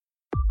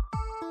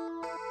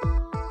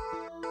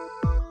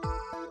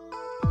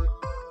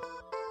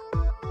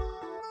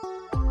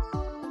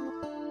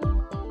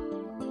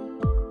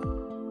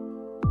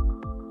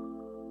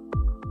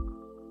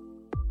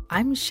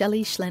I'm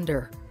Shelley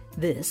Schlender.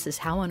 This is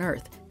How on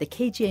Earth, the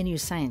KGNU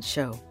Science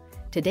Show.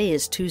 Today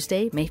is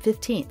Tuesday, May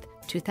 15th,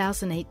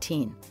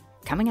 2018.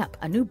 Coming up,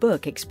 a new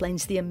book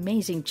explains the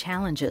amazing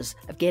challenges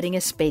of getting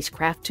a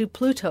spacecraft to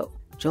Pluto.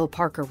 Joel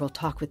Parker will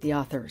talk with the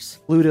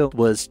authors. Pluto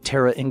was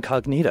terra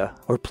incognita,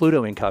 or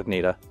Pluto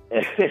incognita.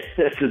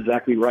 That's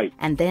exactly right.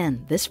 And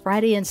then, this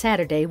Friday and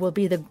Saturday will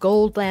be the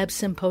GoldLab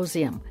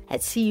Symposium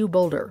at CU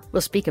Boulder.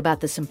 We'll speak about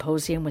the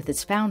symposium with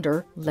its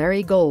founder,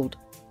 Larry Gold.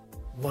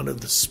 One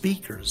of the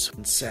speakers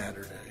on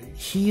Saturday,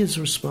 he is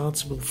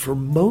responsible for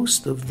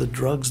most of the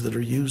drugs that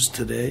are used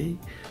today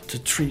to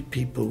treat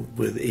people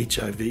with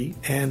HIV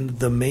and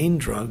the main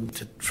drug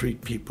to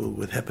treat people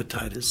with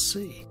hepatitis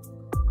C.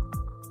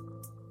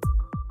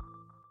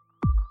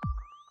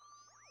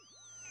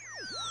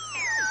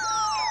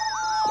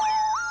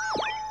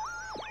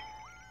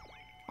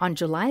 On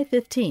July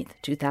 15,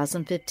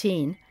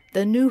 2015,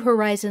 the New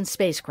Horizons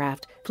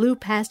spacecraft flew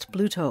past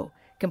Pluto,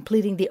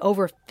 completing the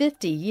over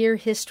 50-year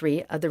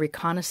history of the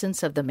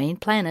reconnaissance of the main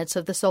planets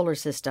of the solar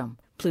system.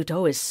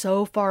 Pluto is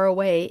so far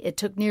away, it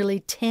took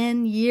nearly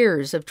 10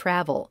 years of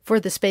travel for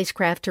the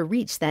spacecraft to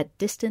reach that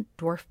distant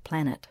dwarf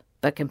planet.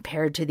 But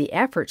compared to the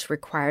efforts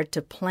required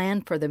to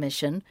plan for the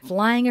mission,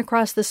 flying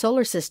across the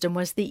solar system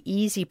was the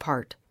easy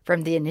part.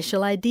 From the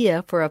initial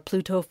idea for a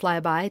Pluto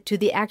flyby to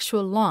the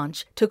actual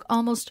launch took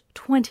almost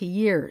 20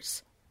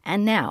 years.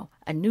 And now,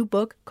 a new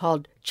book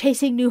called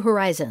Chasing New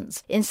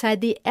Horizons, inside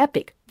the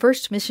epic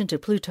first mission to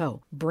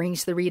Pluto,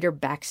 brings the reader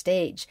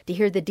backstage to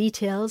hear the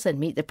details and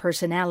meet the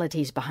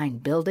personalities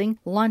behind building,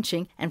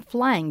 launching, and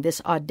flying this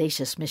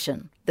audacious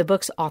mission. The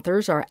book's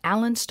authors are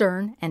Alan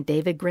Stern and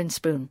David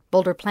Grinspoon.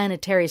 Boulder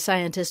planetary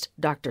scientist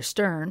Dr.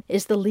 Stern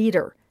is the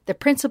leader, the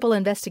principal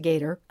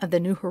investigator of the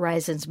New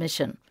Horizons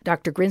mission.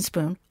 Dr.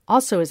 Grinspoon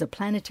also is a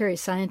planetary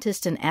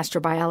scientist and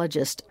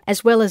astrobiologist,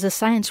 as well as a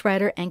science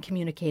writer and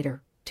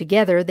communicator.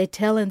 Together, they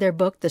tell in their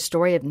book the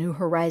story of New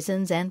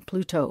Horizons and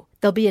Pluto.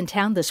 They'll be in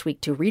town this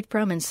week to read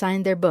from and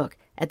sign their book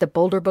at the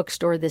Boulder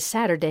Bookstore this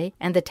Saturday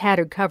and the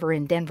Tattered Cover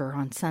in Denver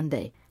on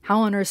Sunday. How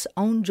on Earth's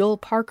own Joel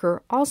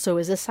Parker also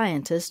is a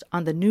scientist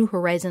on the New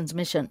Horizons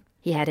mission.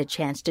 He had a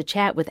chance to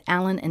chat with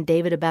Alan and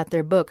David about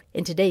their book.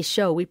 In today's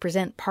show, we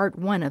present part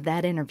one of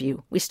that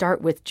interview. We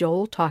start with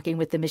Joel talking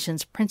with the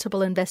mission's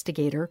principal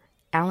investigator,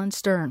 Alan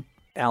Stern.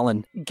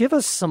 Alan, give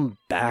us some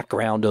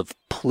background of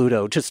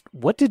Pluto. Just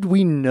what did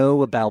we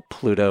know about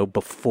Pluto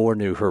before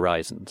New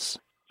Horizons?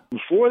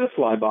 Before the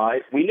flyby,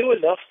 we knew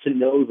enough to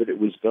know that it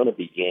was going to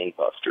be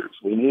gangbusters.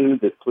 We knew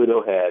that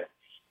Pluto had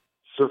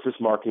surface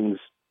markings.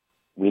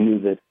 We knew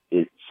that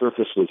its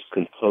surface was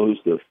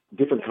composed of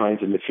different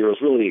kinds of materials,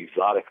 really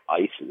exotic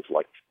ices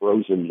like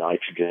frozen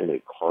nitrogen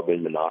and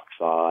carbon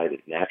monoxide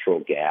and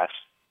natural gas,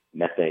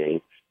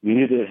 methane. We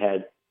knew that it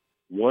had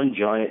one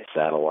giant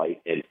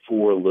satellite and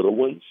four little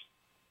ones,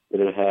 that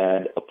it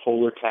had a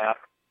polar cap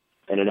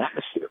and an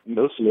atmosphere,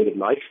 mostly made of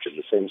nitrogen,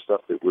 the same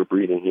stuff that we're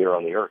breathing here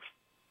on the Earth.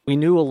 We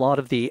knew a lot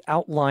of the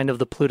outline of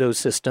the Pluto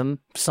system,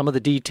 some of the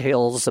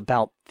details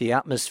about the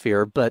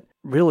atmosphere, but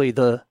really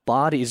the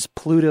bodies,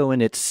 Pluto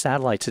and its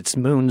satellites, its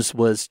moons,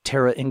 was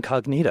terra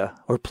incognita,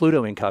 or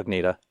Pluto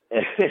incognita.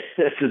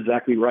 That's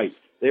exactly right.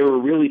 They were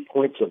really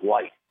points of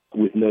light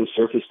with no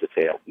surface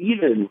detail,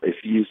 even if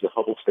you use the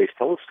Hubble Space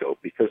Telescope,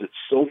 because it's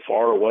so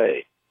far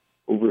away,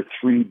 over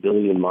 3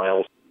 billion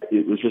miles.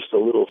 It was just a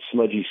little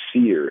smudgy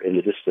sphere in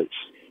the distance,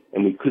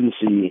 and we couldn't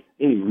see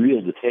any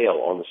real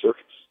detail on the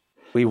surface.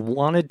 We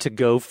wanted to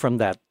go from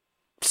that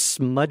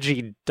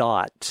smudgy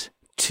dot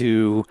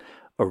to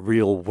a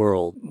real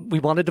world. We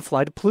wanted to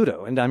fly to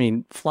Pluto, and I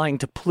mean, flying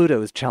to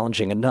Pluto is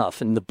challenging enough.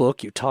 In the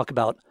book, you talk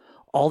about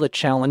all the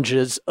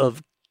challenges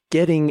of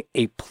getting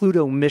a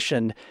Pluto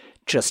mission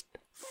just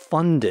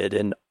funded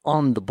and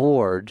on the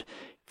board.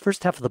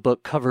 First half of the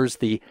book covers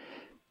the,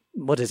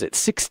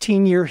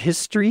 16-year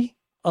history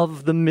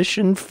of the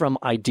mission from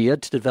idea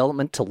to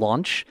development to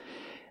launch.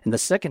 And the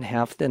second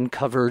half then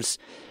covers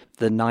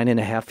the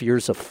 9.5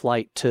 years of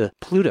flight to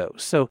Pluto.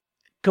 So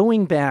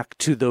going back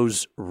to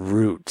those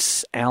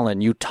roots,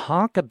 Alan, you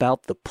talk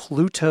about the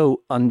Pluto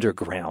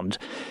underground.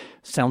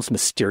 Sounds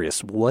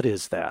mysterious. What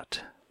is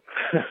that?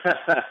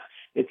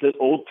 It's an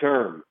old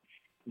term.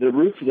 The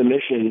roots of the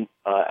mission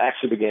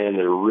actually began in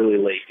the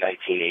really late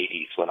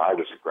 1980s when I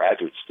was a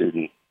graduate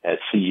student at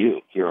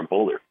CU here in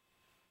Boulder.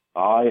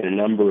 I and a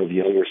number of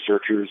young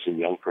researchers and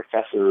young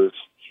professors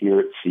here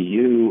at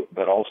CU,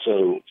 but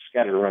also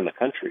scattered around the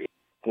country,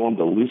 formed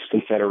a loose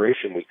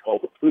confederation we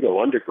called the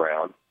Pluto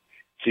Underground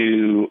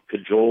to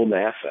cajole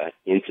NASA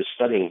into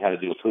studying how to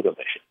do a Pluto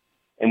mission.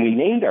 And we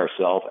named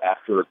ourselves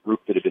after a group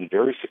that had been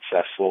very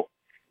successful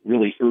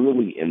really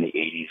early in the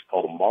 80s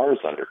called Mars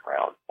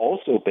Underground,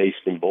 also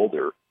based in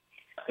Boulder,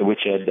 which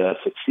had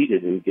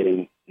succeeded in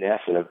getting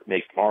NASA to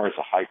make Mars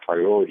a high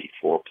priority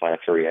for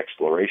planetary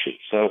exploration.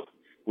 So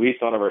we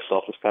thought of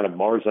ourselves as kind of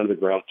Mars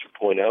Underground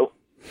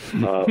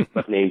 2.0,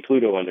 but named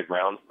Pluto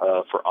Underground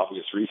for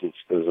obvious reasons,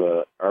 because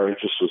our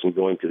interest was in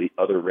going to the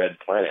other red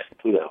planet,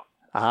 Pluto.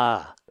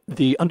 Ah,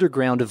 the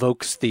underground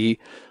evokes the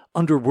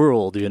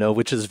underworld,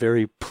 which is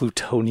very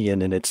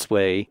Plutonian in its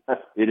way.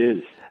 It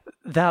is.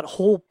 That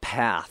whole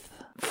path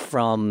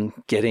from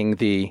getting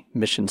the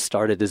mission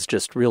started is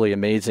just really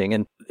amazing.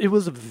 And it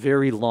was a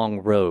very long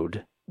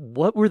road.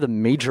 What were the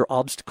major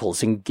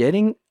obstacles in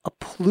getting a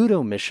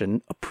Pluto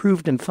mission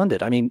approved and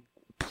funded? I mean,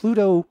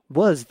 Pluto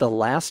was the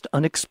last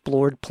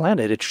unexplored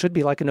planet. It should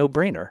be like a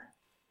no-brainer.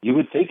 You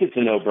would think it's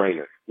a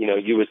no-brainer.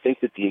 You would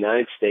think that the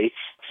United States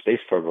space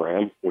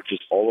program, which is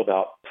all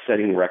about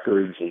setting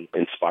records and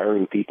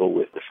inspiring people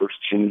with the first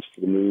humans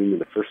to the moon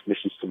and the first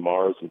missions to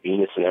Mars and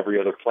Venus and every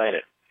other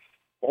planet,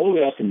 all the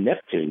way out to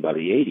Neptune by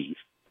the 80s,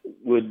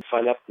 would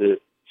sign up to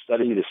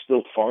study the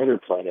still farther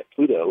planet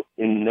Pluto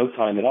in no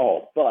time at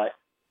all. But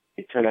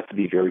it turned out to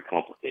be very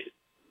complicated.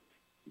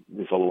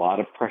 There's a lot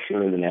of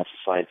pressure in the NASA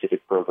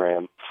scientific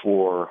program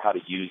for how to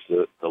use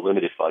the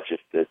limited budget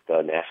that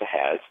NASA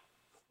has.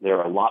 There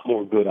are a lot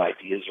more good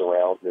ideas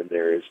around than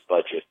there is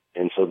budget.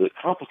 And so the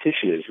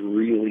competition is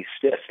really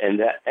stiff. And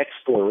that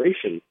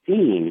exploration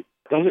theme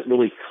doesn't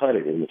really cut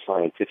it in the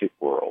scientific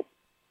world.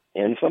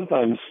 And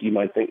sometimes you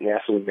might think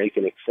NASA would make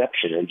an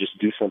exception and just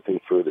do something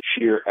for the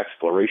sheer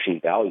exploration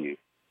value.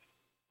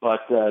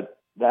 But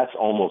that's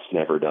almost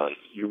never done.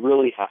 You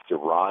really have to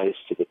rise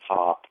to the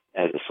top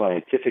as a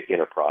scientific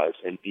enterprise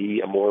and be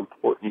a more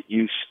important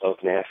use of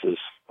NASA's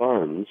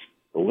funds,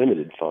 the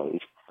limited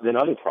funds, than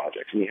other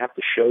projects. And you have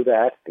to show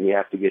that, and you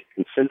have to get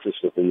consensus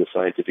within the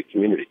scientific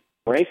community.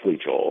 Frankly,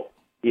 Joel,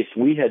 if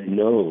we had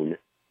known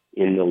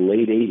in the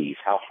late 80s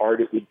how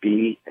hard it would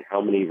be and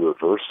how many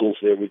reversals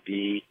there would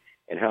be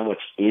and how much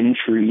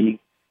intrigue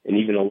and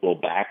even a little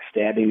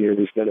backstabbing there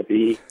was going to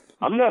be,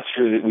 I'm not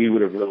sure that we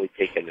would have really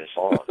taken this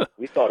on.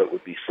 We thought it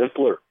would be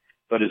simpler.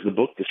 But as the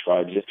book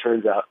describes, it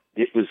turns out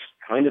it was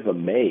kind of a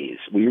maze.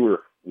 We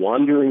were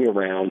wandering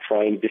around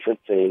trying different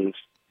things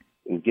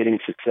and getting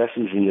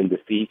successes and then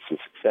defeats and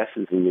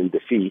successes and then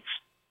defeats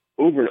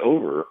over and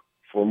over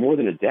for more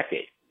than a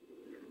decade.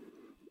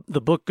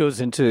 The book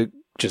goes into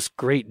just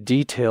great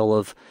detail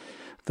of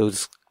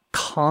those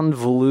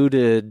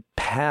convoluted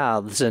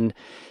paths, and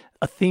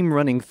a theme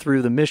running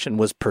through the mission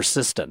was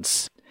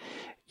persistence.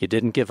 You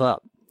didn't give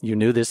up. You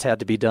knew this had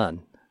to be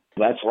done.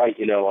 That's right.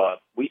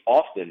 We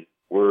often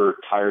were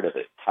tired of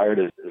it, tired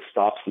of the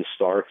stops and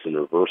starts and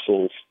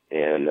reversals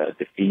and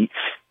defeats.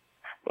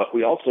 But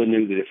we also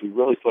knew that if we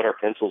really put our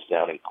pencils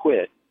down and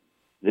quit,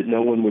 that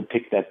no one would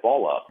pick that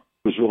ball up.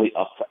 It was really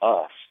up to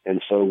us.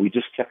 And so we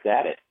just kept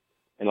at it.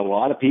 And a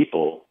lot of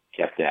people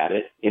kept at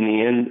it. In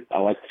the end, I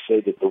like to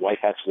say that the White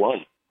Hats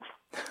won.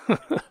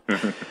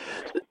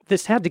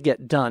 This had to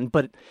get done,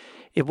 but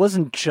it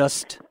wasn't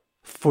just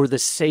for the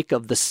sake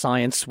of the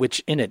science,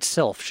 which in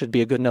itself should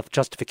be a good enough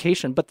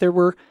justification, but there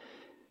were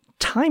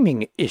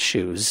timing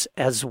issues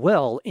as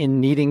well in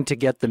needing to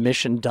get the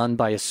mission done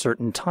by a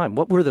certain time.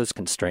 What were those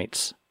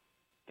constraints?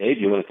 Dave,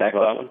 you want to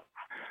tackle that one?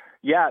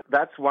 Yeah,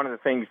 that's one of the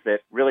things that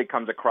really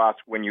comes across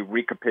when you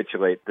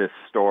recapitulate this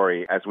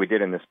story, as we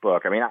did in this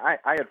book. I mean, I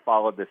had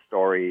followed this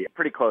story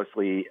pretty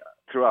closely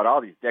throughout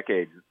all these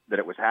decades that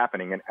it was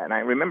happening, and I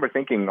remember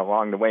thinking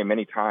along the way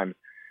many times,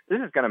 this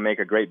is going to make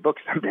a great book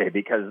someday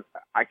because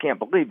I can't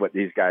believe what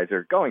these guys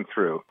are going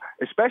through.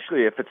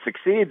 Especially if it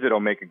succeeds, it'll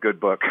make a good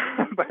book.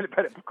 but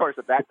of course,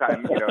 at that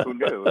time, who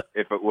knew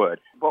if it would.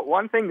 But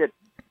one thing that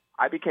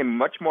I became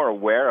much more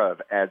aware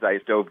of as I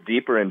dove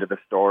deeper into the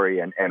story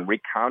and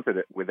recounted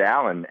it with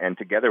Alan, and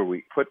together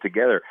we put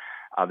together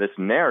this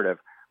narrative,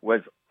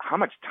 was how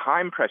much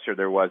time pressure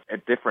there was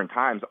at different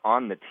times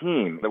on the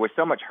team. There was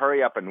so much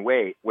hurry up and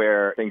wait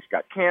where things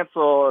got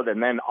canceled,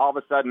 and then all of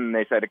a sudden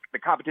they said, the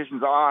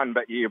competition's on,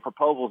 but your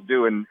proposal's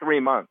due in 3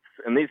 months.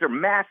 And these are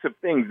massive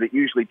things that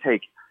usually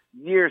take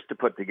years to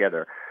put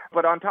together.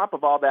 But on top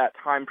of all that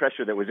time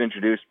pressure that was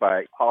introduced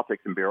by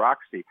politics and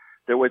bureaucracy,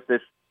 there was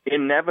this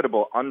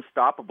inevitable,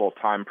 unstoppable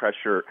time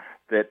pressure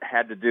that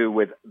had to do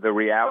with the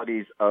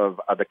realities of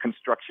the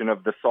construction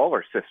of the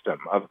solar system,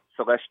 of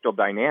celestial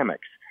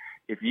dynamics.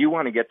 If you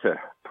want to get to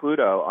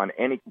Pluto on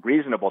any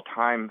reasonable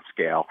time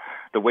scale,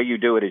 the way you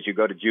do it is you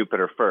go to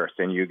Jupiter first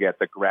and you get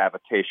the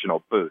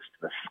gravitational boost,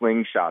 the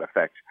slingshot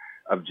effect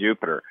of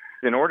Jupiter.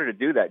 In order to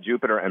do that,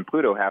 Jupiter and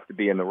Pluto have to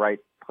be in the right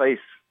place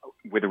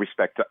with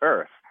respect to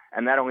Earth.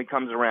 And that only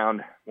comes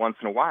around once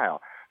in a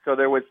while. So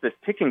there was this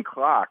ticking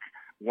clock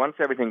once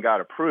everything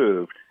got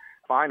approved,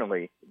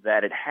 finally,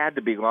 that it had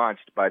to be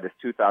launched by this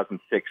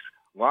 2006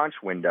 launch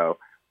window,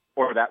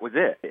 or that was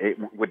it. It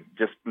would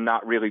just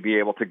not really be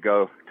able to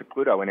go to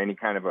Pluto in any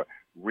kind of a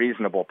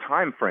reasonable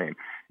time frame.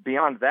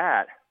 Beyond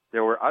that,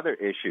 there were other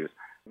issues.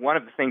 One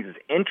of the things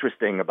that's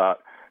interesting about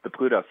the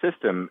Pluto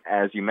system,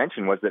 as you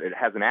mentioned, was that it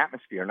has an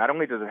atmosphere. Not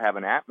only does it have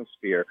an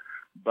atmosphere,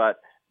 but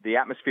the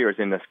atmosphere is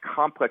in this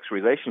complex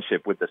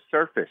relationship with the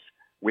surface,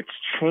 which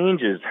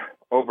changes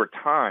over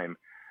time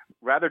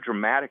rather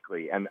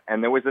dramatically. And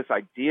there was this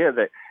idea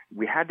that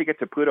we had to get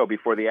to Pluto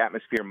before the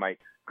atmosphere might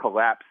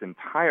collapse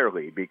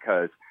entirely,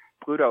 because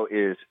Pluto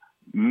is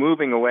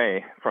moving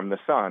away from the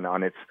sun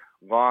on its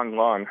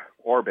long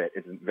orbit.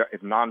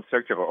 It's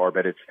non-circular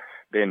orbit. It's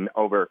been,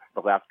 over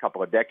the last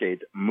couple of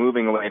decades,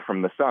 moving away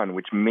from the sun,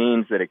 which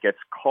means that it gets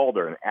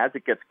colder. And as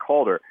it gets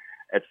colder,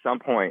 at some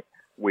point,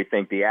 we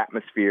think the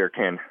atmosphere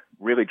can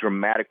really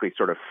dramatically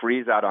sort of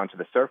freeze out onto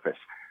the surface.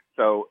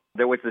 So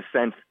there was this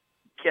sense,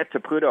 get to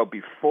Pluto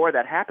before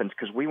that happens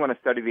because we want to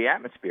study the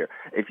atmosphere.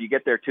 If you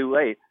get there too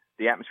late,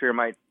 the atmosphere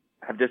might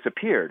have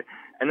disappeared.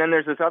 And then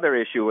there's this other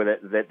issue with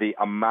it, that the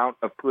amount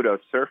of Pluto's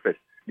surface,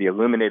 the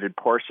illuminated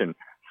portion,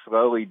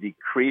 slowly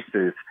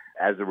decreases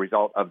as a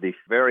result of these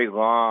very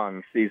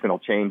long seasonal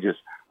changes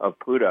of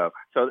Pluto.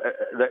 So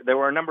there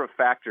were a number of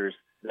factors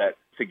that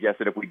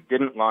suggested if we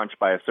didn't launch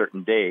by a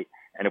certain date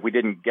and if we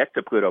didn't get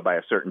to Pluto by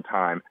a certain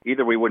time,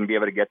 either we wouldn't be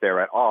able to get there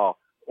at all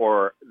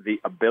or the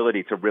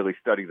ability to really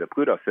study the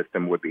Pluto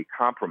system would be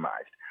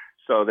compromised.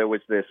 So there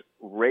was this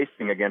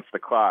racing against the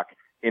clock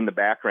in the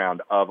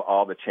background of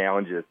all the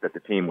challenges that the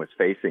team was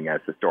facing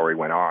as the story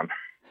went on.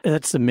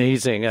 That's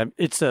amazing.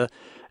 It's a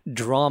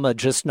drama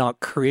just not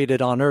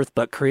created on Earth,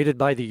 but created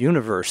by the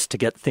universe to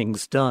get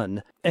things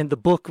done. And the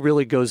book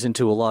really goes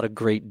into a lot of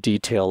great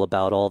detail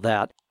about all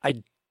that.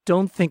 I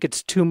don't think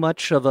it's too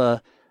much of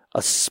a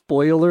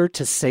spoiler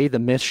to say the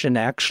mission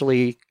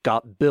actually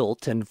got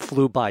built and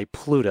flew by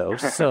Pluto.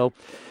 So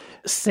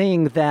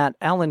saying that,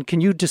 Alan,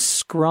 can you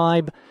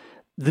describe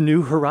the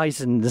New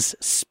Horizons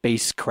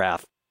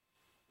spacecraft?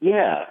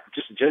 Yeah,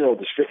 just a general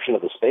description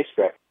of the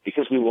spacecraft.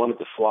 Because we wanted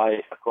to fly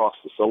across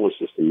the solar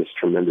system this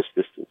tremendous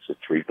distance of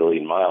 3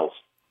 billion miles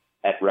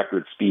at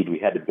record speed, we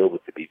had to build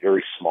it to be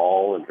very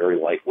small and very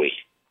lightweight.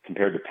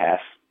 Compared to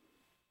past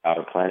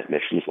outer planet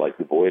missions like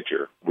the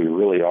Voyager, we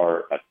really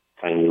are a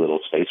tiny little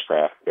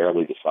spacecraft,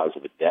 barely the size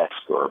of a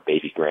desk or a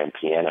baby grand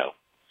piano,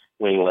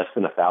 weighing less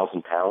than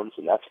 1,000 pounds,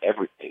 and that's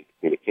everything.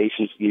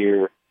 Communications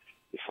gear,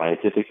 the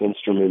scientific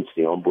instruments,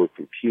 the onboard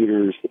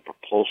computers, the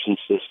propulsion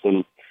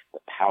system, the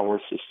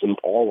power system,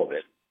 all of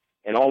it.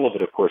 And all of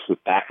it, of course,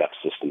 with backup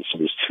systems. So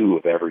there's 2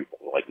 of everything,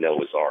 like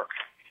Noah's Ark.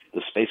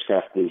 The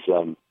spacecraft is,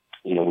 when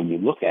you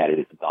look at it,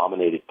 it's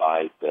dominated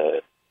by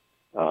the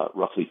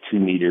roughly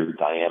 2-meter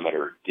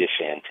diameter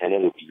dish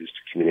antenna that we use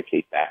to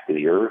communicate back to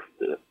the Earth.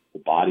 The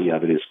body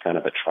of it is kind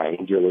of a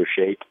triangular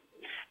shape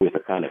with a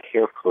kind of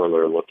hair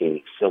curler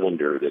looking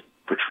cylinder that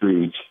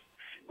protrudes.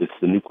 That's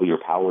the nuclear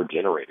power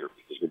generator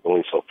because we're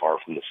going so far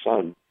from the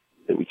sun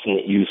that we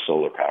can't use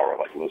solar power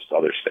like most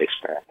other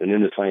spacecraft. And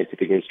then the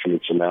scientific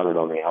instruments are mounted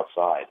on the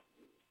outside.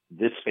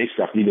 This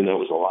spacecraft, even though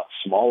it was a lot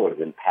smaller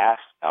than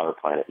past outer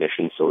planet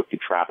missions, so it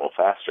could travel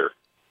faster,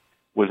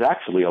 was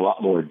actually a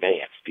lot more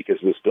advanced because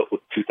it was built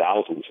with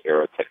 2000s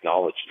era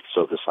technology.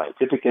 So the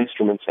scientific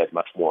instruments had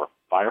much more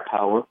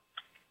firepower,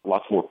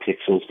 lots more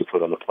pixels to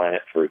put on the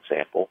planet, for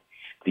example.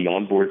 The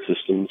onboard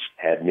systems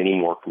had many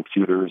more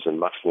computers and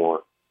much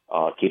more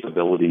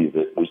capability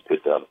that we could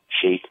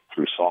shape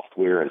through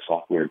software and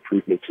software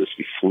improvements as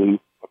we flew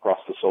across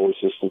the solar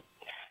system.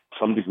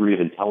 Some degree of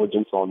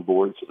intelligence on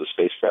board so the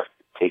spacecraft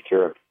could take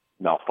care of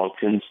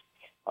malfunctions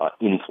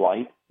in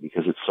flight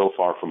because it's so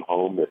far from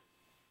home that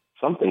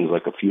some things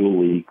like a fuel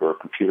leak or a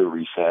computer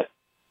reset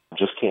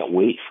just can't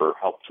wait for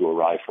help to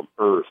arrive from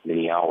Earth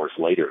many hours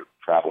later,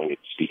 traveling at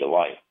the speed of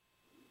light.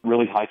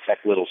 Really high-tech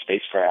little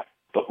spacecraft,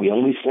 but we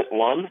only sent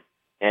one,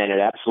 and it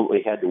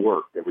absolutely had to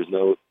work. There was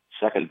no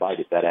second bite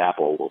at that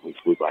apple when we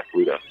flew by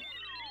Pluto.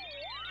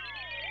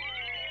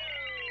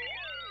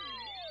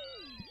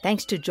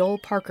 Thanks to Joel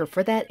Parker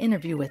for that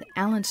interview with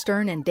Alan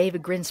Stern and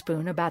David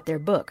Grinspoon about their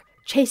book,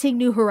 Chasing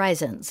New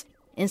Horizons,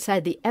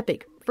 Inside the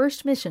Epic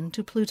First Mission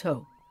to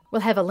Pluto.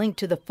 We'll have a link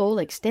to the full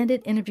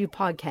extended interview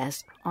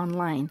podcast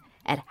online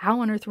at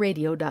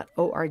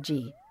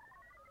howonearthradio.org.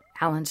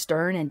 Alan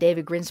Stern and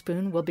David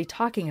Grinspoon will be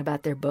talking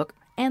about their book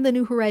and the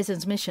New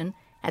Horizons mission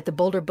at the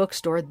Boulder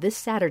Bookstore this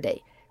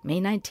Saturday,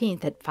 May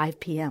 19th at 5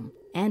 p.m.,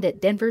 and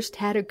at Denver's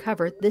Tattered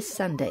Cover this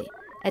Sunday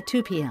at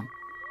 2 p.m.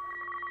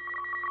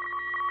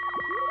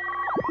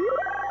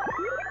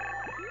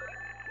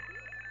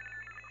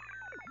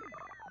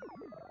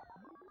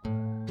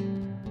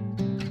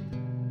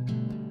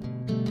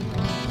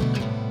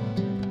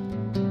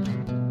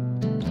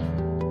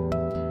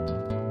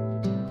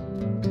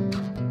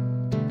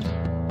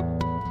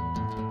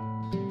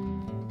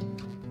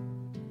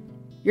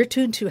 You're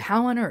tuned to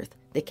How on Earth,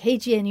 the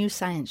KGNU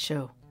Science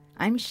Show.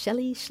 I'm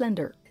Shelley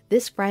Schlender.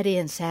 This Friday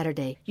and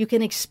Saturday, you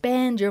can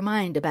expand your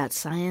mind about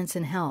science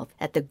and health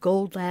at the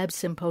GoldLab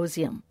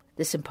Symposium.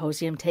 The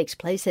symposium takes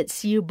place at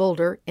CU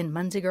Boulder in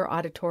Munzinger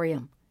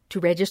Auditorium.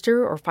 To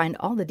register or find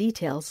all the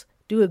details,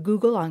 do a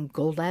Google on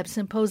GoldLab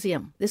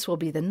Symposium. This will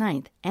be the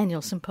 9th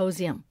annual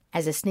symposium.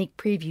 As a sneak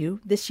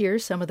preview, this year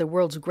some of the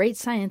world's great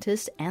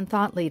scientists and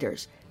thought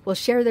leaders will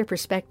share their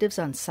perspectives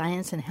on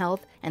science and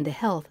health and the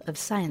health of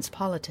science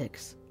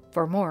politics.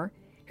 For more,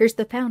 here's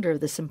the founder of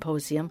the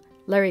symposium,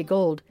 Larry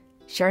Gold,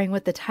 sharing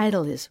what the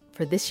title is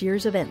for this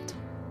year's event.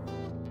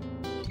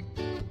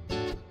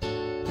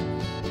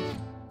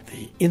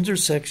 The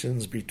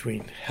intersections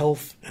between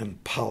health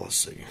and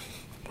policy.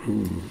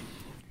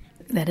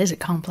 That is a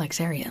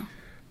complex area.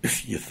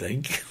 You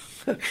think?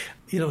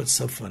 It's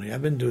so funny.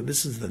 I've been doing,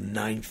 this is the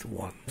 9th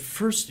one. The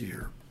first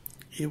year,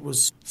 it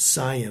was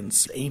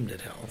science aimed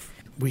at health.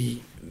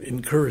 We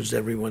encouraged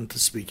everyone to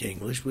speak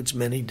English, which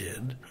many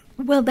did.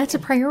 Well, that's a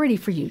priority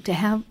for you, to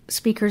have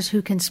speakers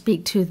who can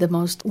speak to the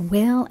most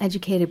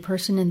well-educated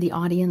person in the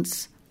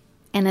audience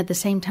and at the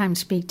same time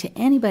speak to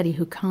anybody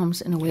who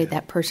comes in a way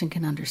that person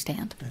can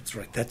understand. That's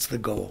right. That's the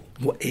goal.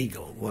 A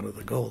goal, one of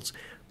the goals.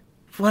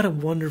 What a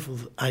wonderful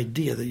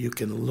idea that you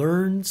can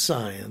learn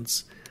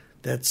science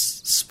that's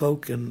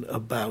spoken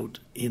about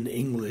in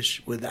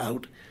English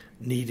without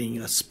needing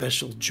a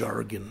special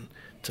jargon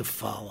to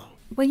follow.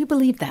 Well, you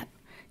believe that.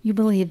 You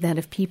believe that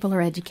if people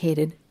are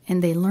educated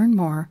and they learn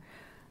more,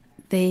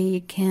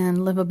 they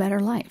can live a better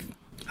life.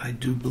 I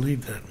do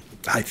believe that,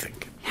 I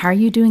think. How are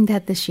you doing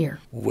that this year?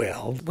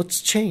 Well,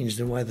 what's changed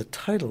and why the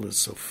title is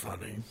so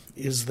funny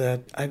is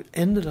that I've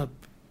ended up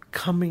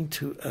coming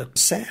to a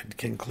sad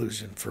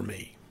conclusion for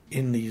me.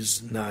 In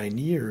these 9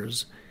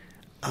 years,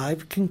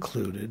 I've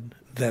concluded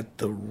that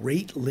the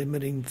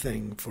rate-limiting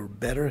thing for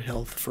better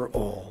health for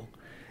all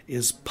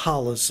is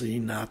policy,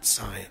 not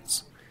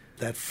science.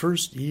 That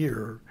first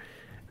year,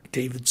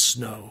 David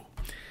Snow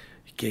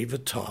gave a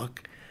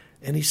talk,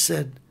 and he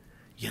said,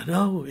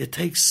 it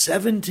takes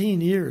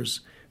 17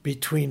 years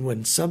between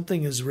when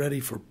something is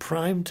ready for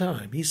prime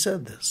time. He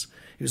said this.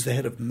 He was the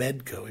head of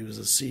Medco. He was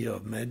the CEO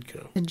of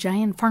Medco. A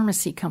giant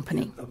pharmacy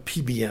company. A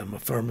PBM, a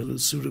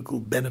pharmaceutical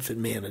benefit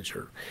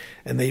manager.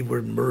 And they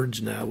were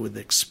merged now with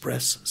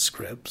Express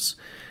Scripts.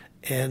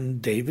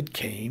 And David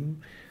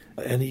came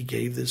and he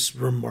gave this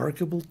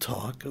remarkable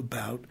talk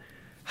about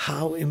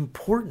how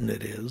important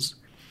it is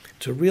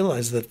to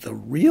realize that the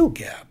real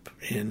gap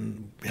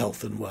in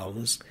health and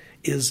wellness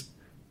is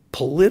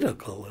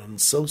political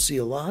and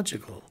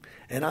sociological.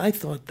 And I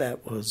thought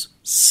that was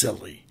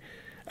silly.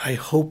 I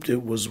hoped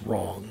it was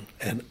wrong,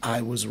 and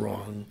I was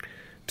wrong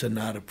to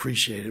not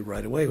appreciate it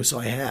right away. So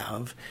I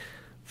have,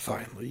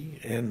 finally.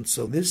 And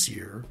so this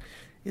year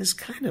is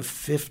kind of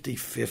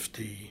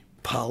 50-50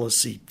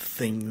 policy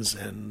things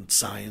and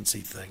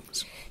sciencey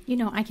things.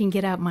 I can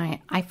get out my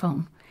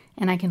iPhone,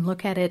 and I can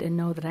look at it and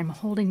know that I'm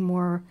holding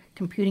more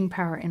computing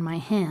power in my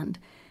hand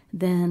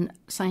than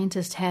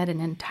scientists had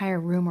an entire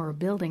room or a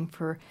building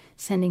for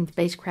sending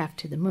spacecraft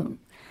to the moon.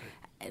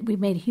 We've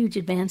made huge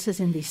advances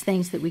in these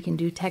things that we can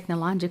do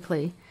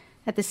technologically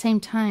at the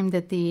same time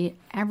that the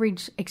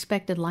average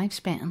expected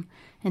lifespan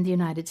in the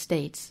United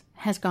States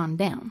has gone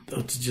down.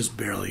 It's just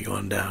barely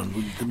gone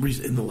down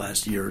in the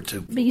last year or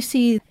two. But you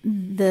see,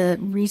 the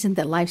reason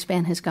that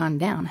lifespan has gone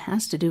down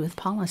has to do with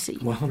policy.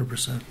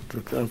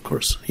 100%. Of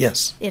course,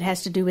 yes. It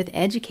has to do with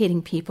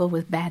educating people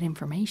with bad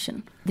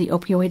information. The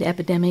opioid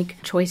epidemic,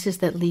 choices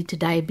that lead to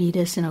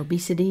diabetes and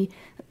obesity,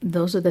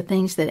 those are the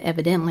things that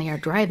evidently are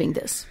driving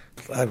this.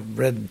 I've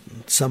read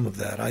some of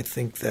that. I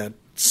think that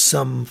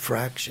some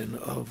fraction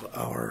of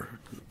our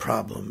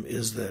problem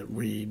is that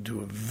we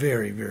do a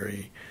very,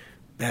 very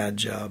bad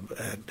job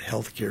at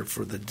healthcare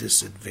for the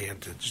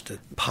disadvantaged.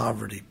 That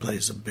poverty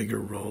plays a bigger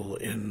role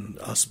in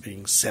us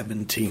being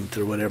 17th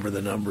or whatever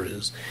the number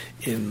is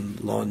in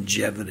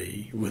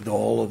longevity with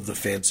all of the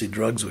fancy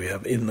drugs we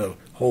have in the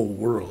whole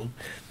world.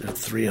 There are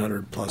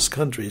 300 plus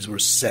countries. We're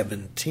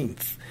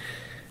 17th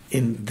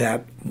in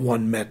that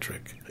one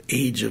metric,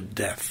 age of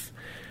death.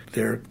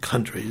 There are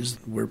countries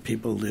where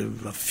people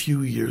live a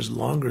few years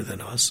longer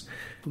than us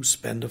who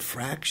spend a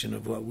fraction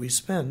of what we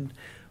spend,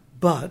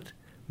 but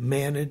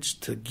manage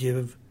to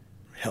give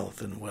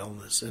health and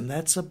wellness. And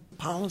that's a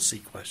policy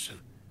question.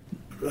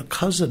 A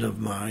cousin of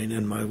mine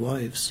and my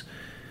wife's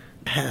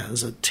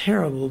has a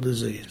terrible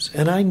disease.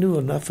 And I knew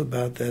enough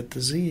about that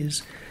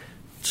disease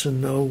to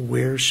know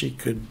where she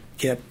could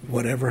get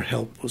whatever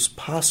help was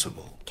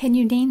possible. Can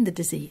you name the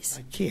disease?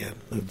 I can.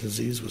 The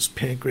disease was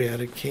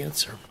pancreatic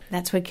cancer.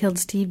 That's what killed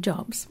Steve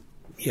Jobs.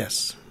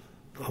 Yes.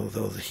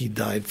 Although he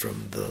died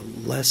from the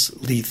less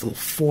lethal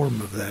form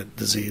of that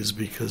disease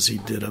because he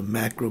did a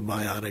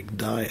macrobiotic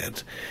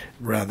diet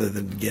rather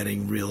than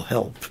getting real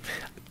help.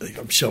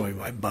 I'm showing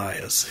my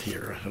bias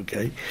here,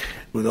 okay?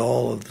 With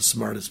all of the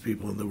smartest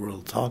people in the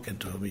world talking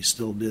to him, he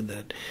still did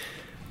that.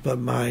 But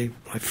my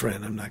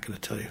friend, I'm not going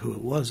to tell you who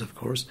it was, of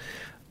course,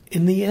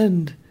 in the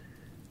end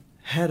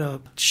had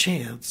a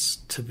chance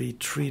to be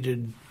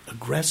treated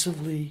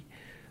aggressively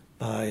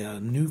by a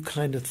new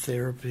kind of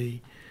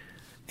therapy,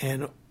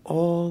 and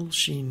all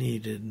she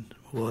needed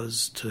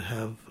was to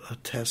have a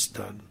test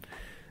done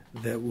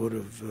that would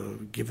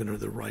have given her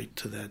the right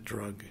to that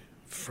drug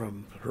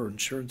from her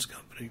insurance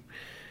company.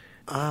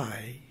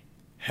 I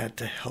had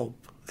to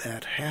help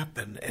that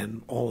happen,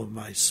 and all of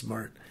my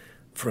smart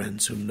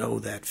friends who know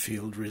that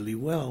field really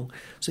well.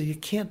 So you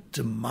can't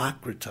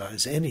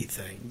democratize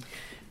anything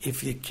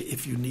if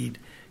you need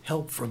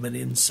help from an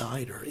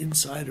insider.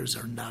 Insiders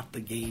are not the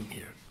game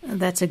here.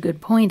 That's a good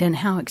point. And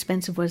how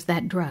expensive was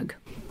that drug?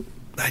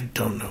 I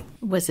don't know.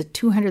 Was it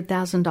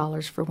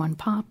 $200,000 for one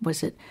pop?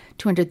 Was it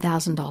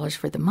 $200,000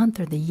 for the month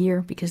or the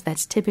year? Because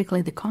that's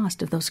typically the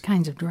cost of those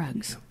kinds of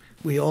drugs. Yeah.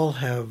 We all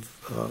have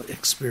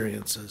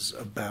experiences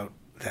about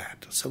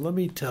that. So let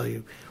me tell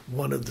you,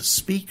 one of the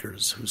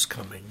speakers who's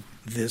coming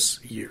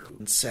this year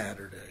on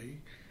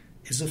Saturday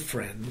is a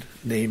friend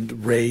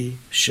named Ray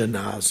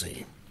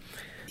Shanazi.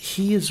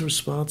 He is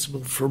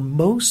responsible for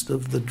most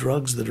of the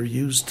drugs that are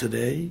used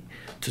today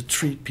to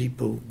treat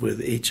people with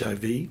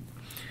HIV,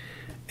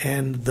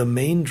 and the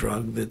main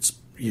drug that's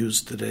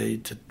used today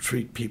to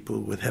treat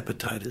people with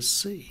hepatitis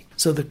C.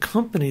 So the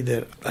company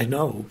that I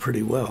know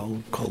pretty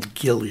well, called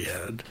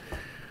Gilead,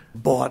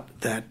 bought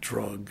that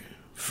drug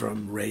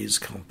from Ray's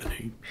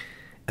company.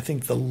 I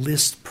think the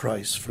list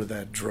price for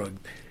that drug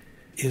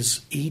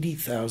is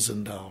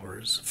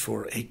 $80,000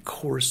 for a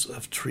course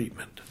of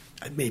treatment.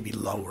 It may be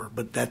lower,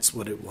 but that's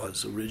what it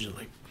was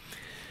originally.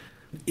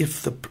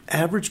 If the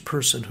average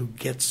person who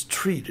gets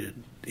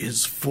treated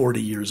is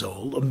 40 years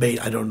old,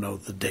 I don't know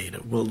the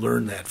data, we'll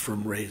learn that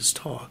from Ray's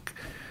talk.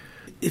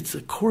 It's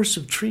a course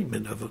of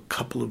treatment of a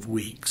couple of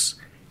weeks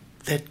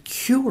that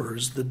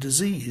cures the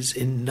disease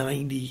in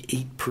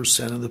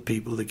 98% of the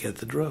people that get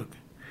the drug.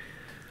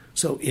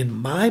 So in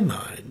my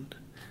mind,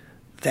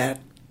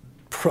 that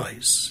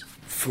price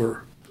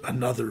for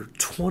another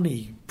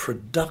 20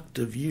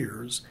 productive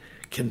years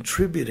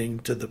contributing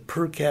to the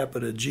per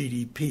capita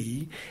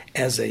GDP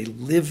as a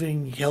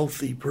living,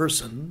 healthy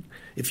person,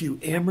 if you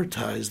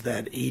amortize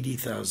that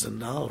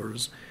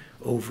 $80,000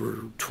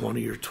 over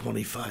 20 or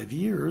 25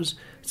 years,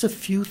 it's a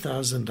few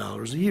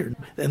 $1,000s a year.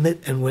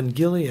 And when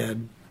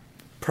Gilead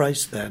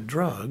priced that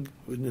drug,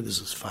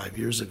 this is 5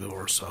 years ago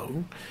or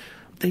so,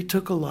 they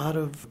took a lot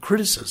of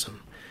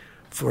criticism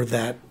for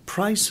that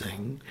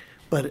pricing,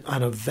 but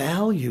on a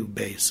value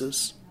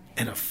basis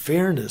and a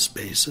fairness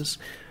basis,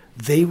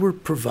 they were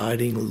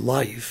providing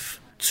life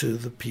to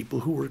the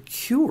people who were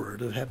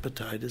cured of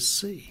hepatitis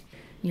C.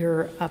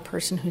 You're a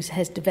person who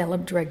has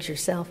developed drugs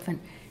yourself, and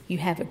you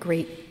have a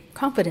great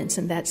confidence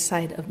in that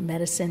side of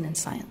medicine and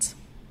science.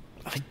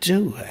 I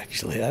do,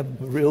 actually. I'm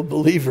a real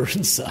believer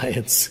in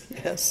science,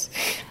 yes.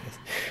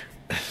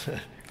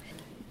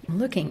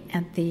 Looking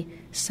at the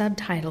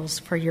subtitles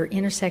for your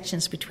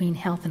Intersections Between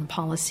Health and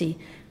Policy,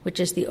 which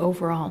is the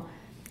overall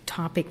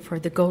topic for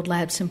the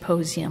GoldLab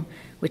Symposium,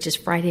 which is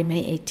Friday,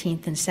 May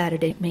 18th and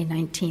Saturday, May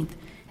 19th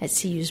at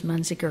CU's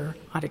Munziger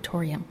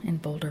Auditorium in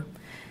Boulder.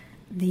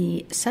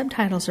 The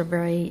subtitles are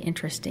very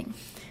interesting.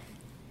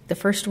 The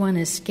first one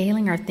is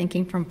Scaling Our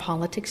Thinking from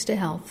Politics to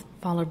Health,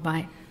 followed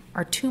by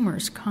Are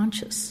Tumors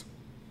Conscious?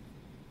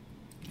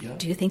 Yeah.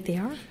 Do you think they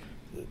are?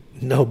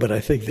 No, but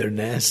I think they're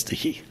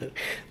nasty.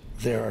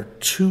 There are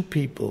two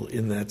people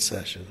in that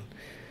session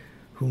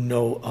who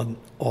know an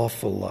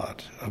awful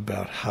lot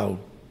about how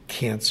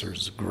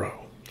cancers grow.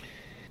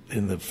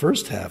 In the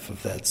first half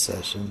of that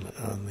session,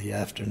 on the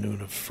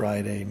afternoon of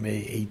Friday,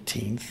 May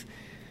 18th,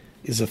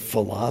 is a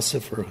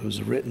philosopher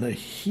who's written a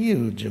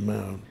huge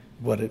amount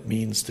what it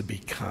means to be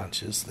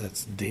conscious.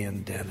 That's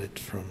Dan Dennett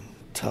from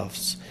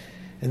Tufts.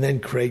 And then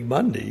Craig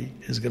Mundy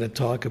is going to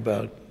talk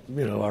about,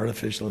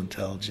 artificial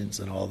intelligence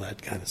and all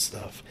that kind of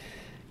stuff.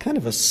 Kind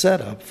of a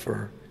setup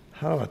for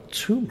how a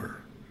tumor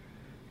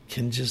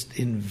can just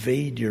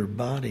invade your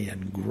body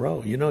and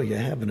grow. You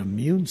have an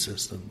immune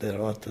system that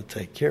ought to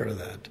take care of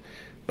that,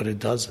 but it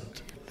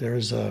doesn't.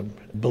 There's a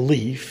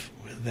belief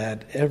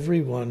that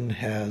everyone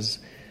has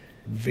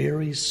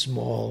very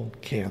small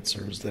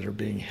cancers that are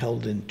being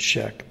held in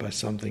check by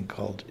something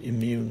called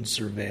immune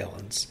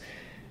surveillance.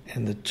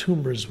 And the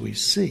tumors we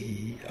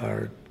see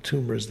are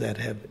tumors that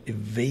have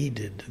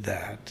evaded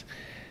that.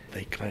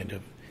 They kind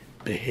of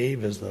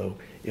behave as though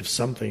if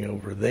something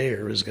over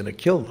there is going to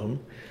kill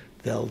them,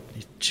 they'll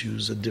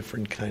choose a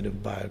different kind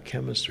of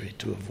biochemistry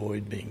to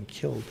avoid being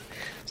killed.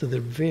 So they're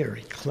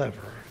very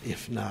clever,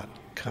 if not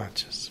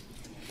conscious.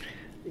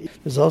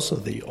 There's also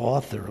the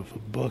author of a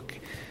book,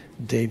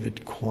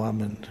 David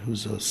Quammen,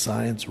 who's a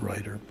science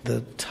writer.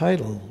 The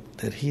title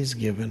that he's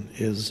given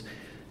is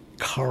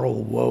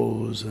Carl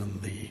Woese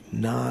and the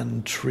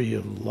Non-Tree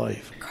of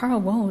Life.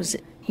 Carl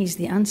Woese, he's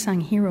the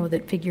unsung hero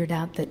that figured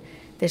out that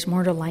there's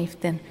more to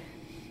life than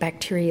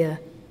bacteria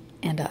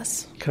and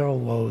us. Carl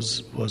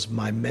Woese was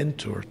my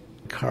mentor.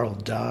 Carl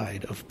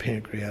died of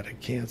pancreatic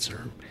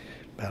cancer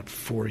about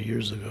 4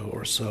 years ago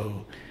or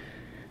so.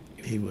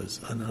 He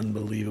was an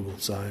unbelievable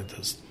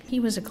scientist.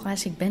 He was a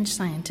classic bench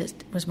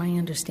scientist, was my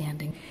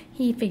understanding.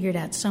 He figured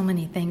out so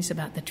many things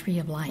about the tree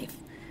of life.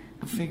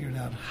 He figured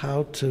out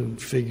how to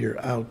figure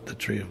out the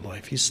tree of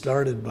life. He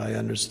started by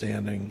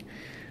understanding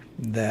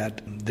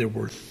that there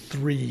were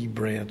 3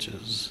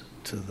 branches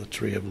to the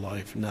tree of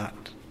life,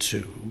 not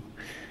 2.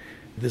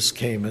 This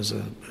came as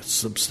a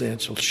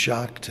substantial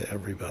shock to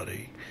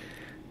everybody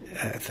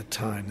at the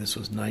time. This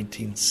was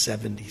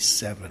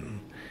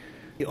 1977.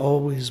 He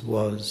always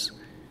was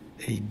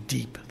a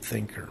deep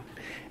thinker.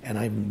 And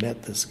I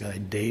met this guy,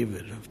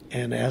 David,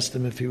 and asked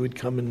him if he would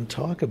come and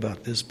talk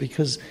about this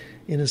because,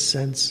 in a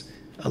sense,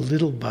 a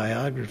little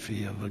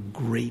biography of a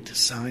great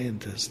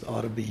scientist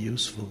ought to be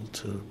useful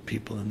to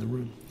people in the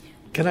room.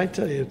 Can I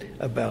tell you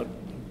about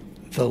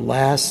the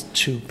last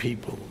 2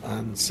 people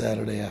on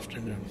Saturday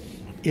afternoon?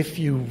 If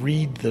you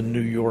read The New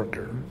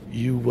Yorker,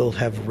 you will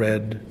have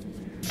read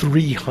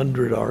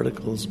 300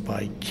 articles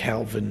by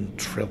Calvin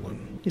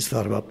Trillin. He's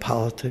thought about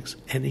politics,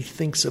 and he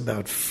thinks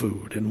about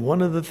food. And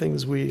one of the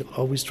things we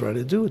always try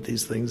to do with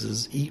these things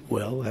is eat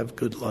well, have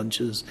good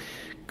lunches,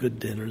 good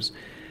dinners.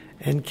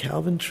 And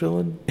Calvin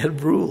Trillin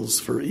had rules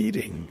for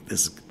eating,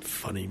 this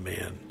funny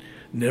man.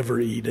 Never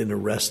eat in a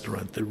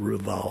restaurant that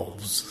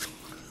revolves.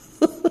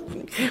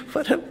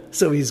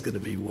 So he's going to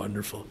be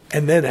wonderful.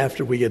 And then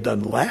after we get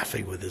done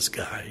laughing with this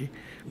guy,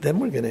 then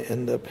we're going to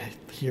end up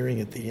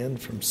hearing at the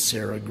end from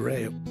Sarah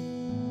Gray.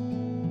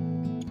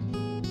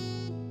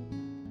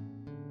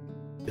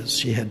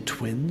 She had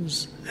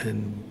twins,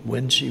 and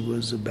when she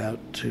was about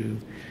to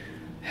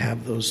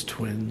have those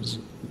twins,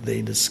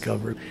 they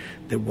discovered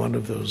that one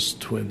of those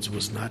twins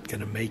was not going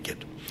to make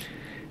it.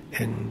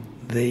 And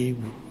they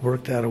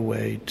worked out a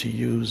way to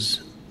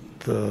use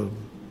the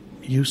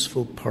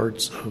useful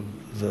parts of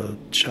the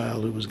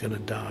child who was going to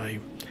die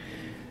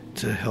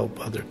to help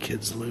other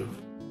kids live.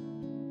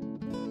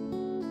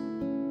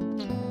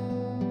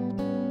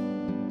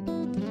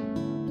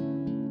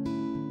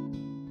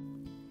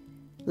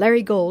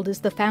 Larry Gold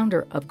is the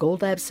founder of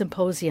GoldLab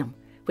Symposium,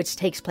 which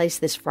takes place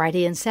this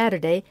Friday and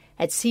Saturday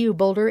at CU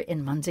Boulder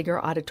in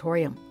Munzinger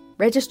Auditorium.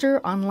 Register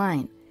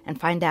online and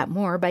find out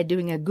more by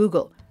doing a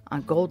Google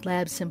on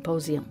GoldLab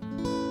Symposium.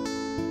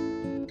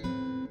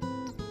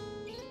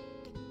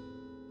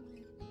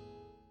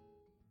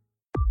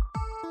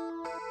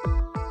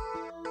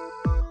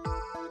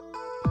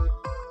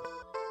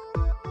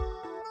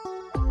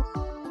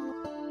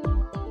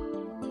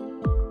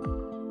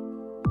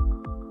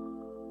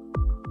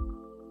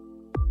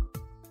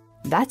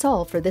 That's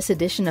all for this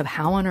edition of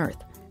How on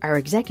Earth. Our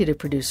executive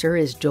producer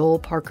is Joel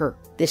Parker.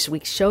 This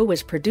week's show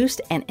was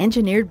produced and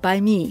engineered by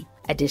me.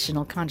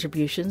 Additional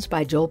contributions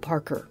by Joel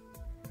Parker.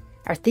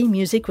 Our theme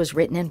music was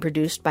written and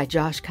produced by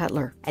Josh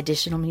Cutler.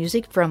 Additional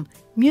music from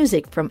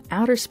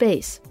Outer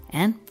Space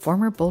and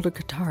former Boulder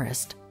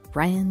guitarist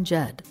Ryan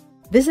Judd.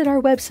 Visit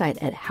our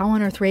website at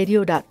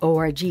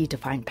howonearthradio.org to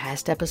find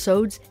past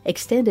episodes,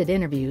 extended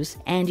interviews,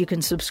 and you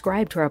can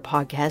subscribe to our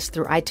podcast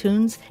through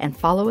iTunes and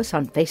follow us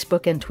on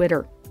Facebook and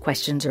Twitter.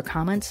 Questions or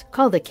comments?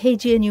 Call the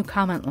KGNU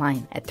comment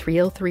line at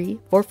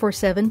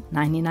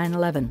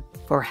 303-447-9911.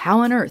 For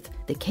How on Earth,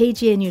 the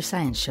KGNU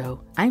Science Show,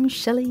 I'm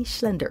Shelley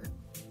Schlender.